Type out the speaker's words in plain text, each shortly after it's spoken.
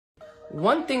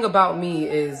One thing about me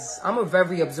is I'm a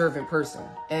very observant person,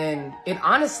 and it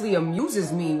honestly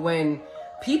amuses me when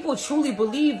people truly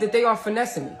believe that they are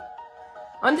finessing me.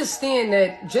 Understand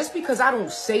that just because I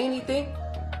don't say anything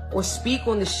or speak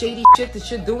on the shady shit that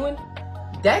you're doing,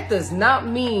 that does not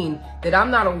mean that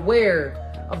I'm not aware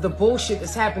of the bullshit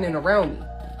that's happening around me.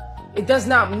 It does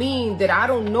not mean that I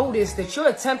don't notice that you're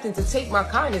attempting to take my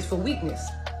kindness for weakness.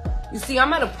 You see,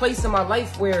 I'm at a place in my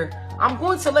life where I'm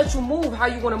going to let you move how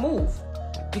you want to move,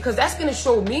 because that's going to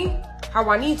show me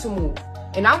how I need to move,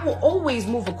 and I will always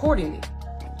move accordingly.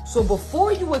 So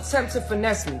before you attempt to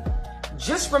finesse me,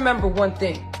 just remember one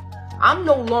thing. I'm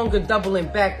no longer doubling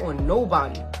back on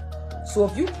nobody. So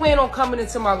if you plan on coming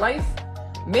into my life,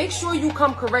 make sure you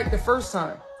come correct the first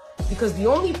time, because the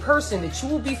only person that you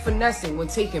will be finessing when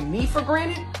taking me for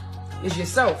granted is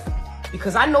yourself.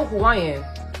 Because I know who I am.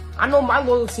 I know my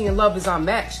loyalty and love is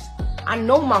unmatched. I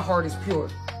know my heart is pure.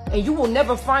 And you will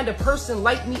never find a person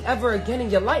like me ever again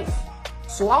in your life.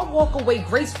 So I'll walk away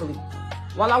gracefully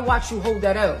while I watch you hold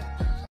that L.